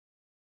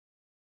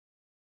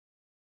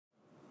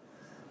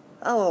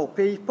Hello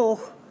people,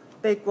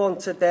 big one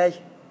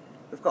today.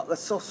 We've got the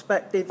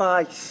suspect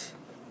device.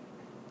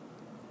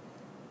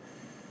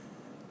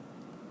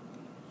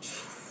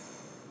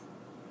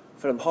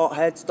 From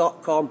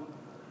HOT-HEADZ.com.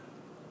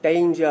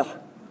 Danger.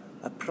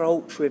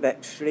 Approach with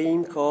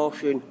extreme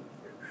caution.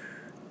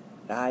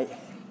 Right,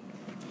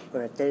 I'm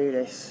going to do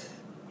this.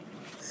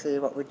 See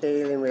what we're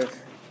dealing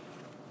with.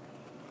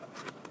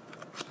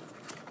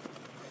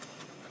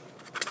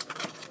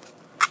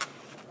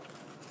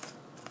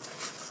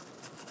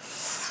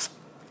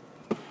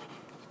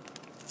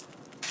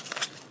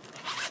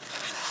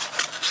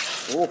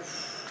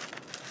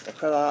 Oof,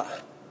 look at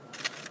that.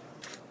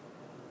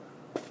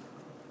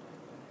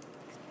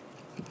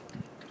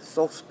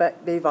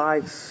 Suspect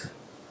device.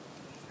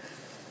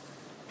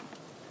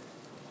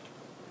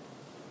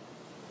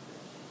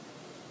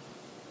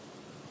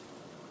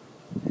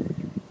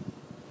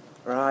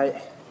 Right,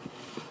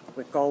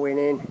 we're going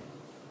in.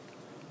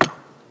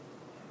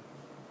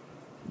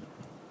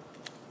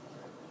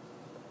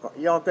 Got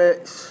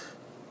yogurts.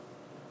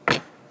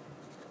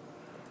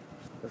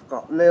 We've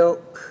got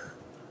milk.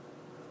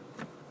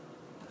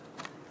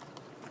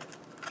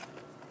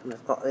 And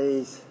we've got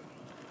these.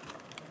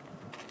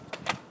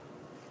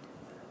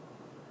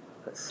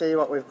 Let's see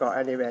what we've got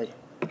anyway.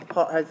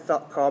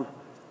 HOT-HEADZ.com.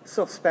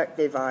 Suspect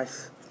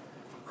device.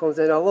 Comes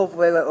in a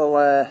lovely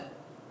little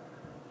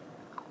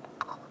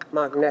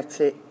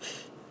magnetic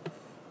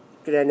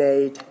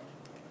grenade.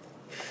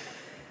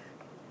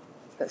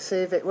 Let's see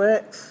if it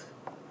works.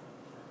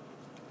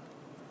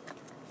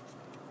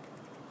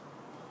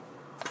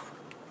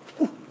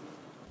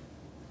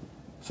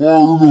 Fire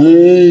in the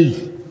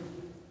hole!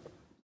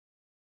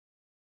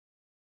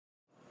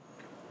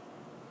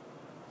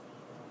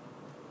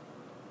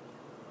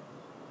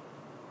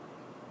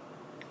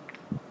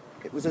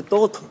 It was a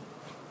dud.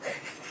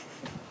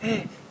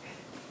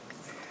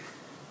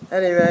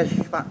 Anyway,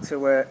 back to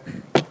work.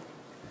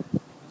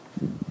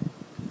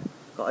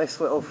 Got this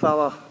little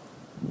fella.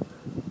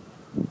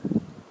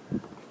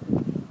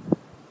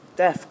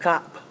 Death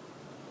cap.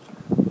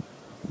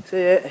 See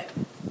it?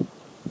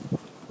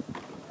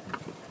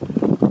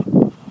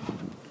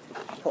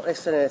 Put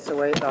this in here to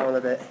weigh it down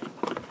a bit.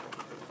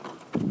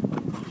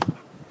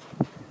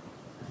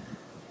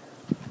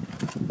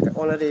 Get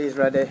one of these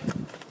ready.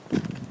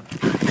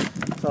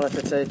 Sorry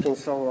for taking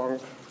so long.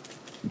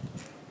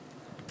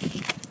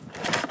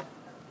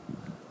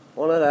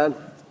 One of them.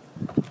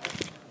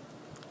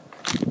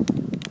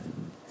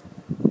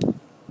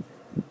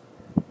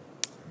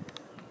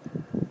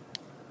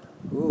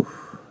 Ooh,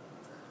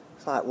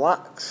 it's like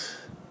wax.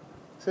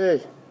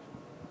 See?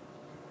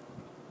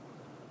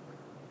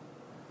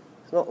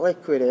 It's not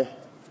liquid here.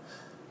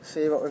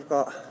 See what we've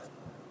got.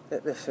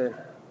 Dip this in.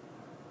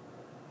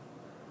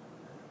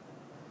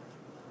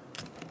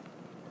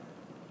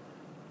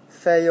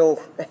 Fail.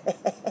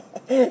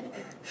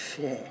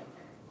 Shit.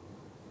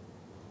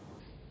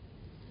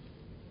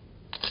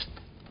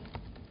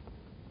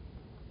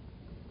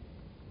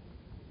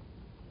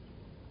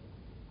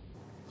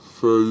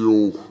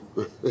 Fail.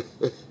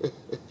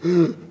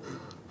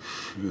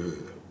 Shit.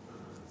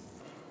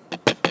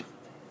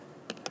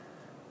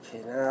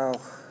 Okay, now.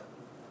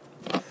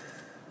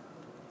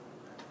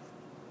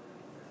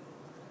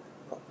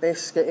 Got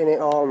biscuit in it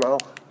all now.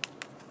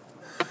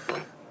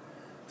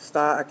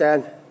 Start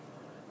again.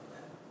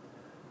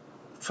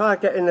 Try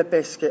getting the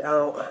biscuit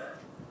out.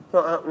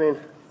 Not happening.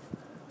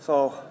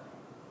 So,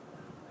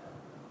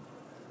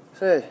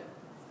 see,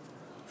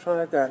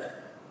 try again.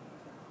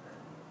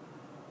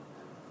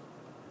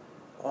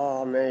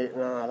 Oh mate,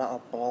 nah,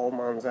 that'll blow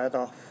man's head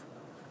off.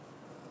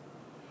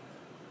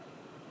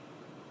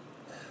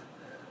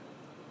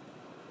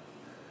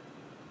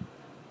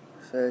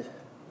 See.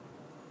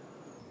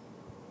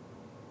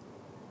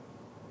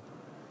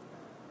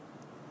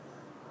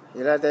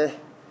 You ready?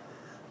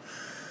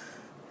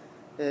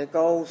 Here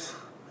goes.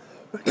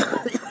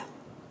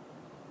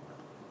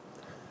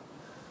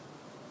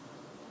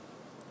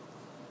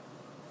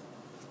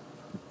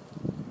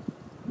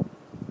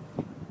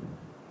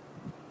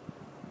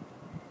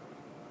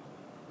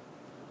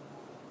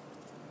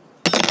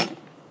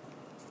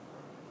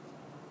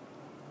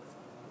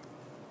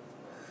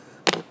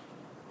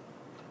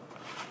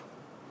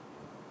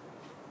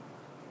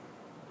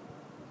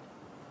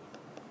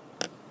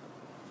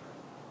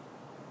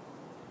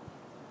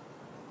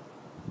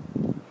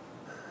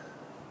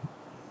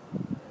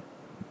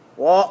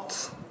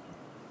 What?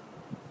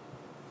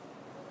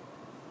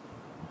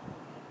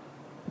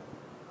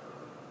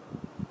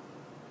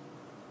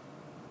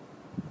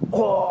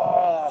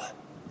 Oh!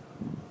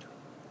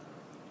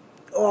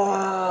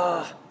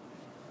 Oh!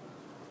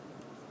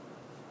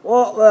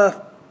 What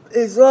the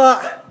is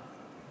that?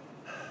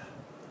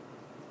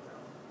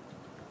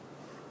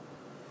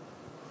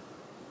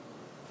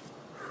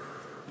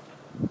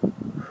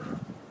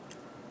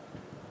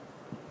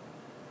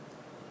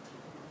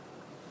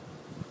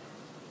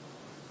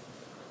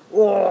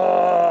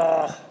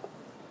 Oh!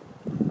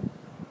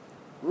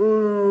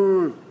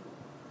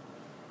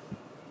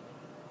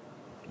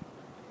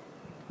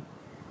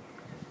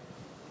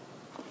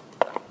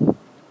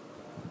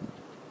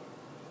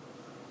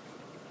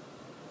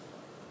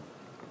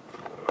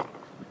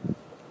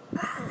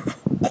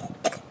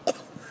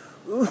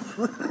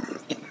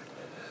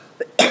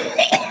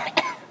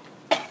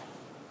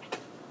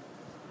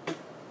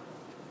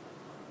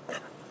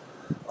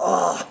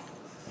 Oh,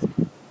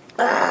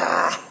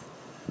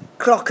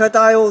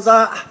 crocodiles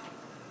that.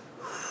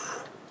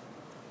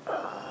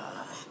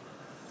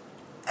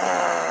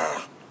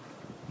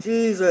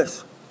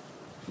 Jesus.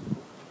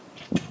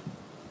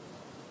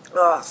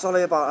 Oh,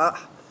 sorry about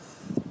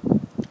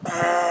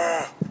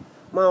that.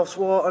 Mouth's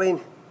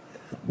watering.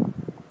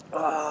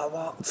 Oh,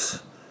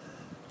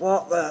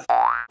 what the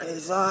f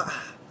is that?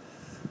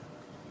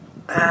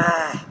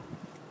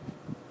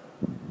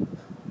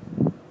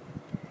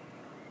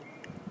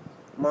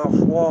 Mouth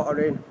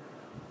watering.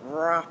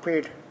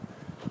 Rapid.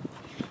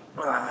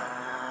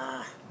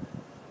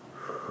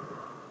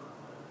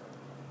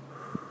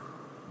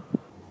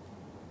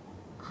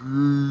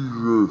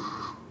 Jesus.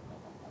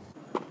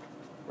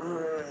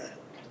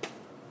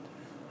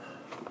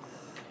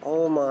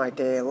 Oh my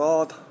dear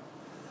Lord.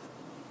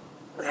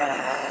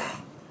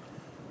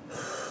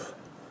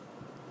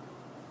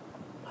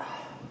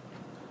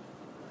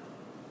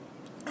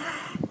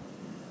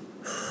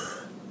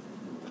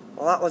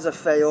 Well, that was a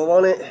fail,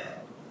 wasn't it?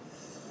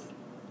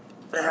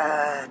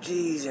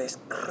 Jesus,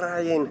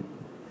 crying.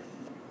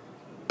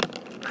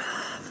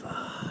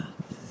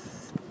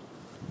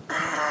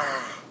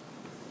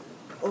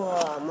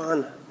 Oh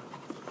man.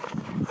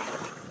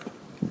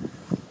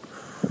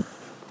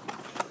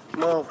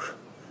 Mouth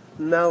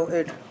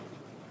melted.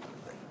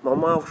 My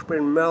mouth's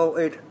been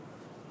melted.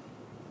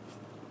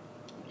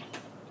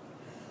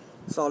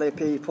 Sorry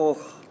people.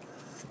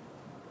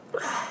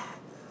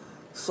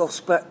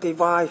 Suspect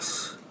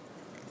device.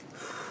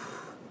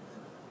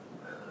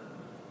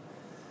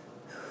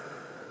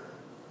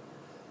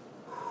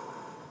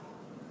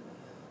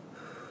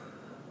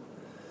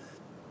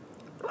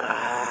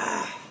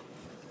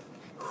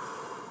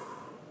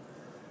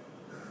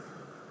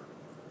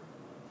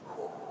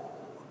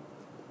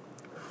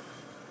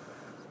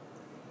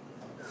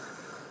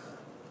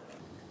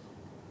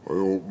 I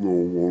hope no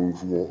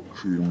one's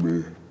watching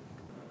me.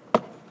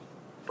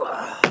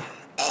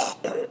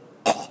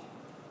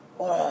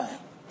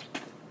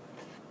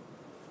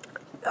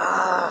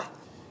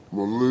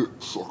 My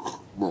lips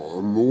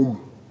are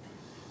numb.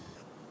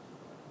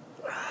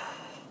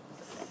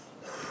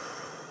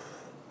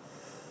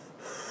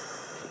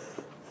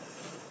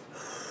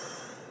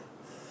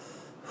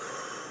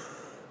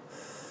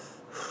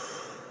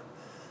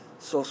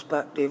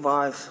 Suspect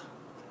device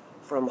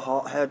from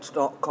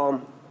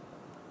HOT-HEADZ.com.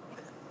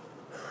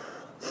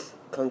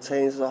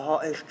 Contains the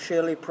hottest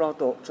chili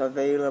product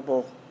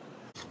available.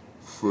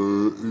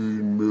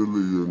 13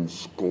 million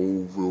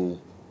Scoville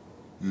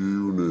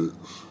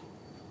units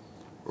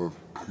of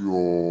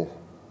pure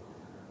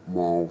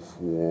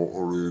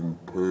mouth-watering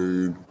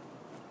pain.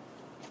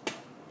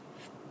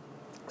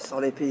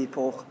 Sorry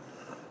people,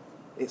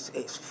 it's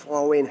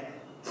flowing.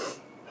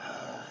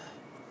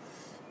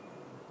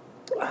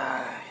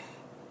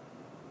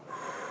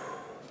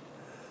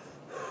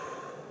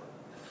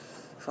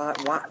 It's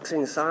like wax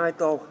inside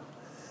though.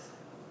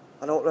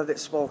 I don't know if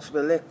it's supposed to be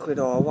liquid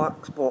or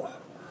wax, but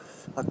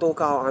I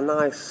dug out a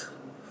nice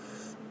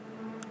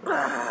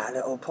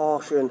little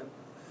portion.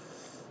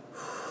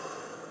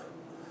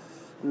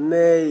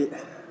 Mate,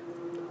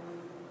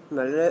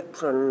 my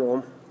lips are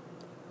numb.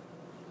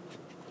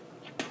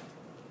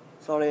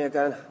 Sorry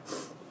again.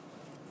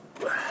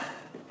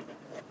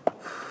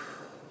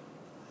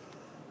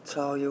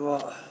 Tell you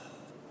what.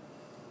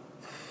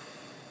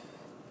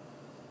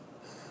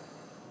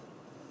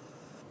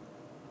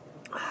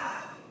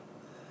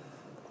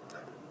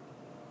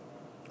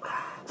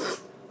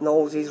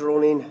 Nose is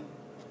running.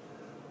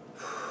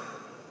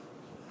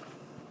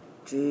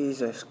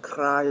 Jesus,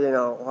 crying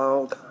out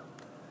loud.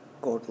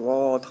 Good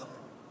Lord.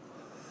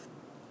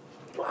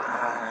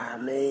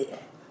 Mate,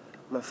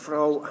 my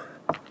throat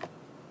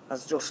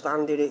has just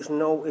handed its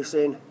notice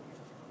in.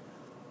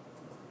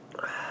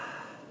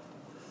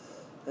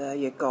 There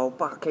you go,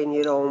 back in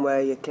your own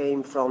where you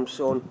came from,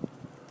 son.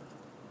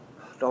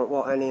 Don't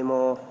want any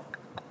more.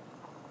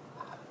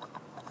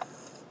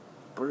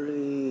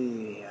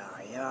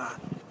 Yeah.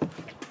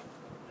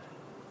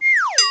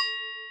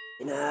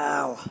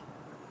 Now.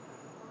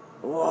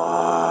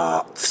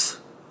 What?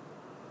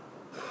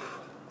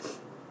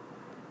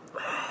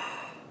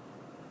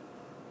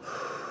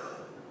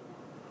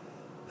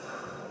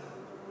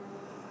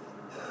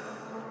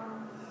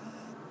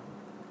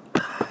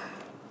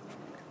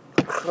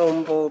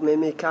 Crumbled me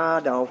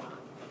Mk2.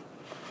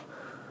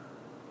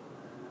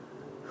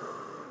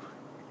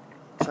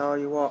 Tell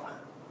you what.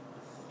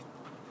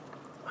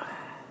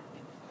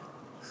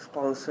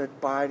 Sponsored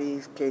by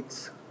these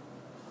kids.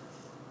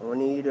 I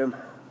need them.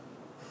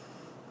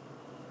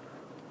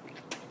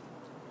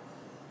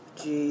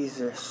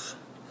 Jesus.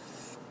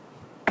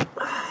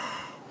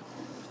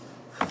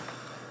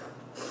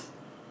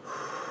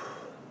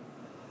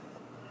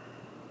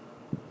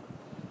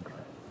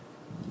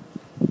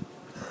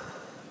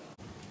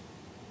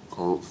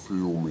 Can't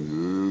feel my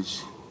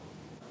ears.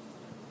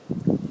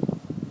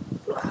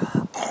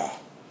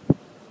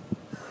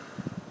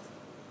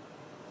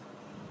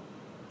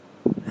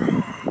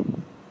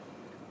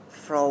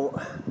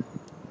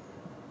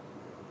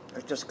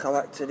 I've just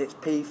collected its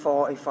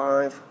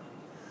P45.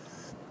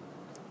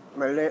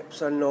 My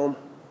lips are numb.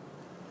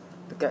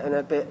 They're getting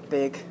a bit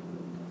big.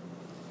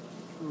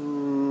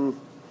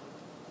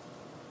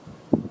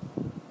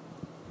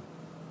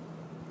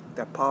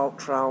 The pout,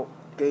 trout,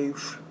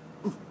 goose,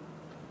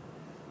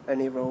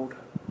 any road.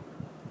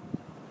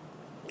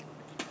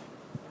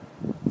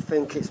 I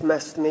think it's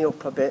messed me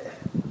up a bit.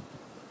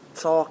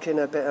 Talking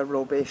a bit of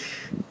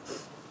rubbish.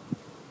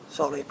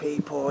 Sorry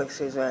people,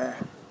 this is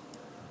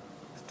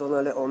it's done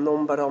a little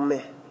number on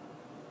me.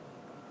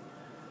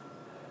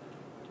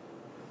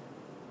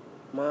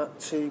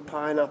 Mk2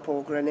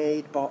 Pineapple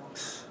grenade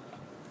box.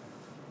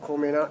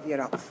 Coming at you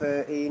at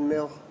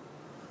 13mm.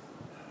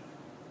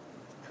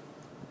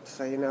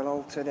 Saying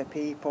hello to the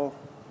people.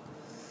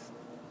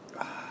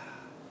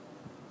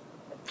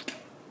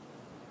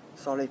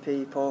 Sorry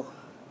people.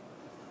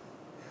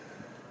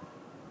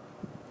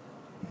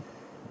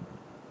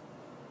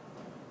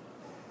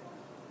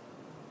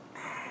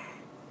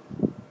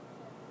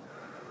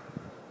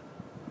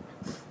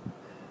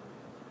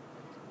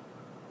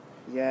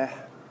 Yeah.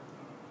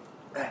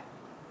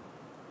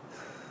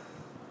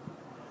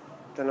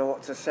 Don't know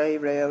what to say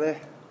really.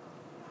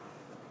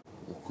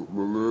 Look at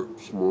my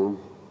lips, man.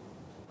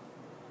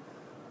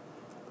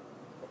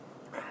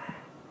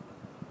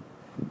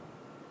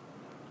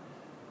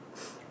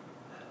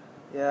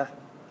 Yeah,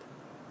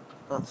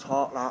 that's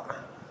hot that.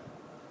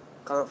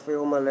 Can't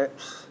feel my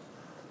lips.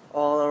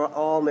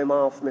 All my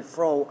mouth, my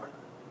throat.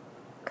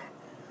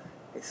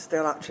 It's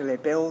still actually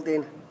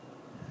building,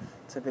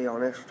 to be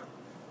honest.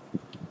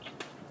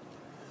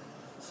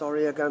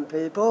 Sorry again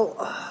people.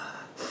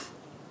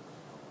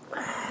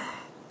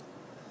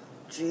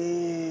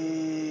 Gee.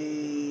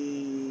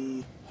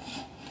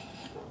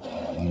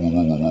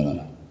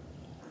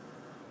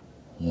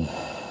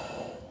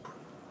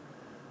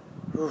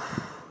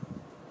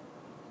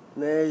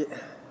 Mate,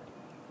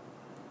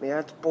 my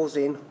head's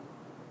buzzing.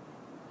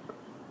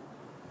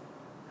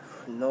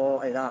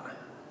 Naughty that.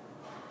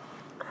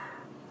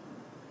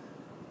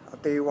 I'll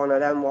do one of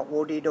them what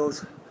Woody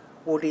does.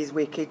 Woody's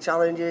wicked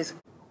challenges.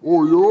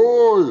 Oi,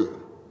 oi!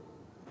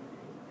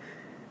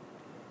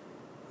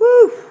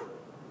 Woo!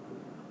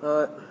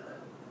 Right.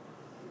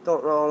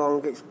 Don't know how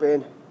long it's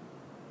been.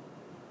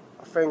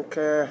 I think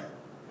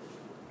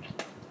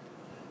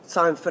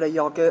time for the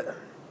yogurt.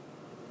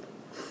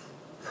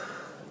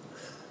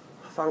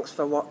 Thanks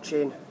for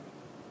watching.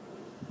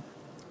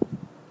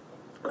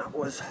 That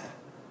was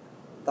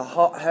the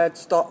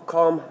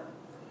HOT-HEADZ.com.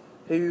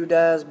 Who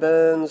dares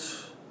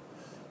burns?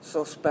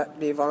 Suspect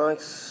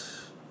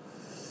device.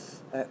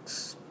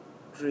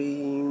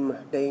 Extreme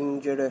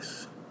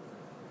dangerous.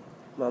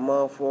 My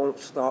mouth won't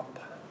stop.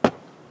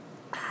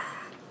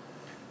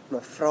 My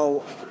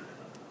throat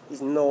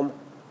is numb.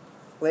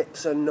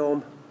 Lips are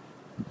numb.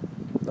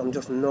 I'm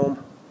just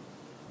numb.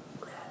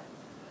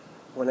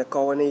 When I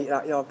go and eat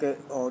that yogurt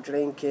or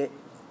drink it,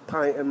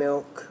 pint of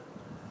milk.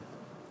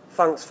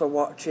 Thanks for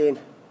watching.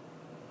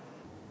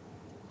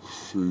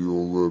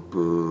 Feel the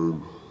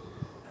burn.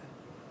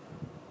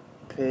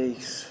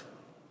 Peace.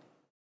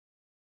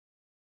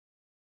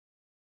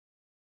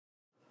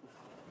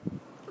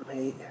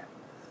 Mate,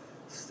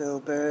 still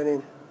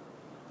burning.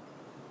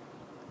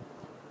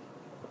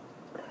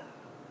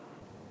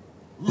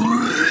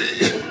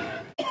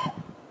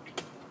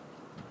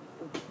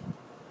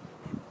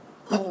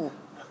 Oh,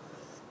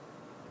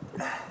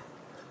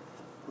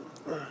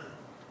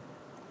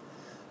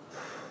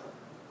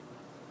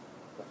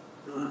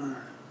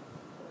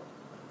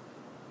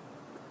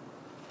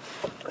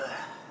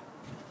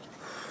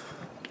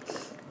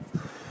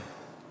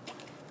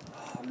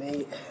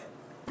 mate.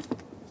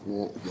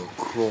 What the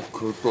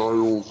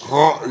crocodile's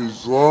hat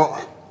is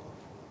that?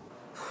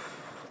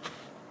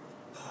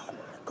 Oh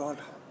my God.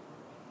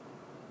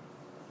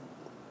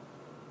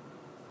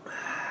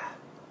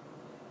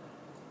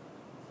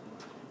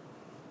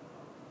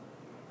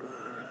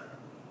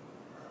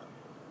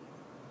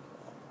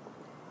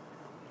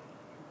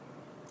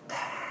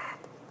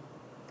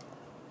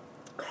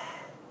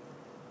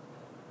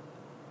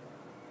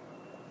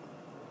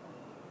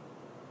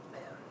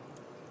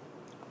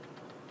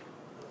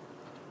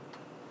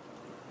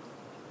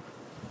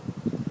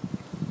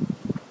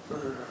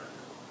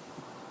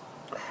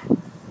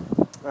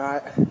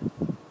 Right,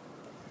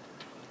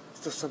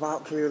 it's just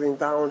about cooling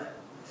down.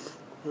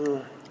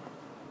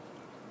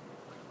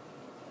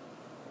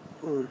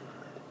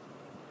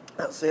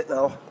 That's it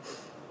now.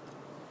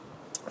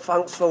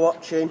 Thanks for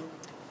watching.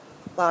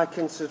 Like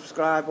and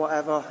subscribe,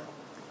 whatever.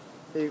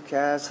 Who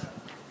cares?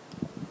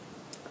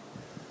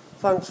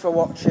 Thanks for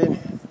watching.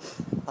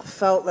 I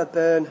felt the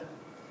burn.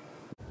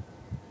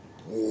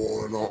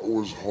 Boy, that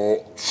was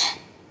hot.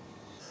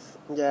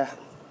 Yeah.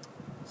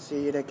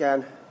 See you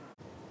again.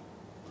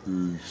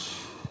 Peace.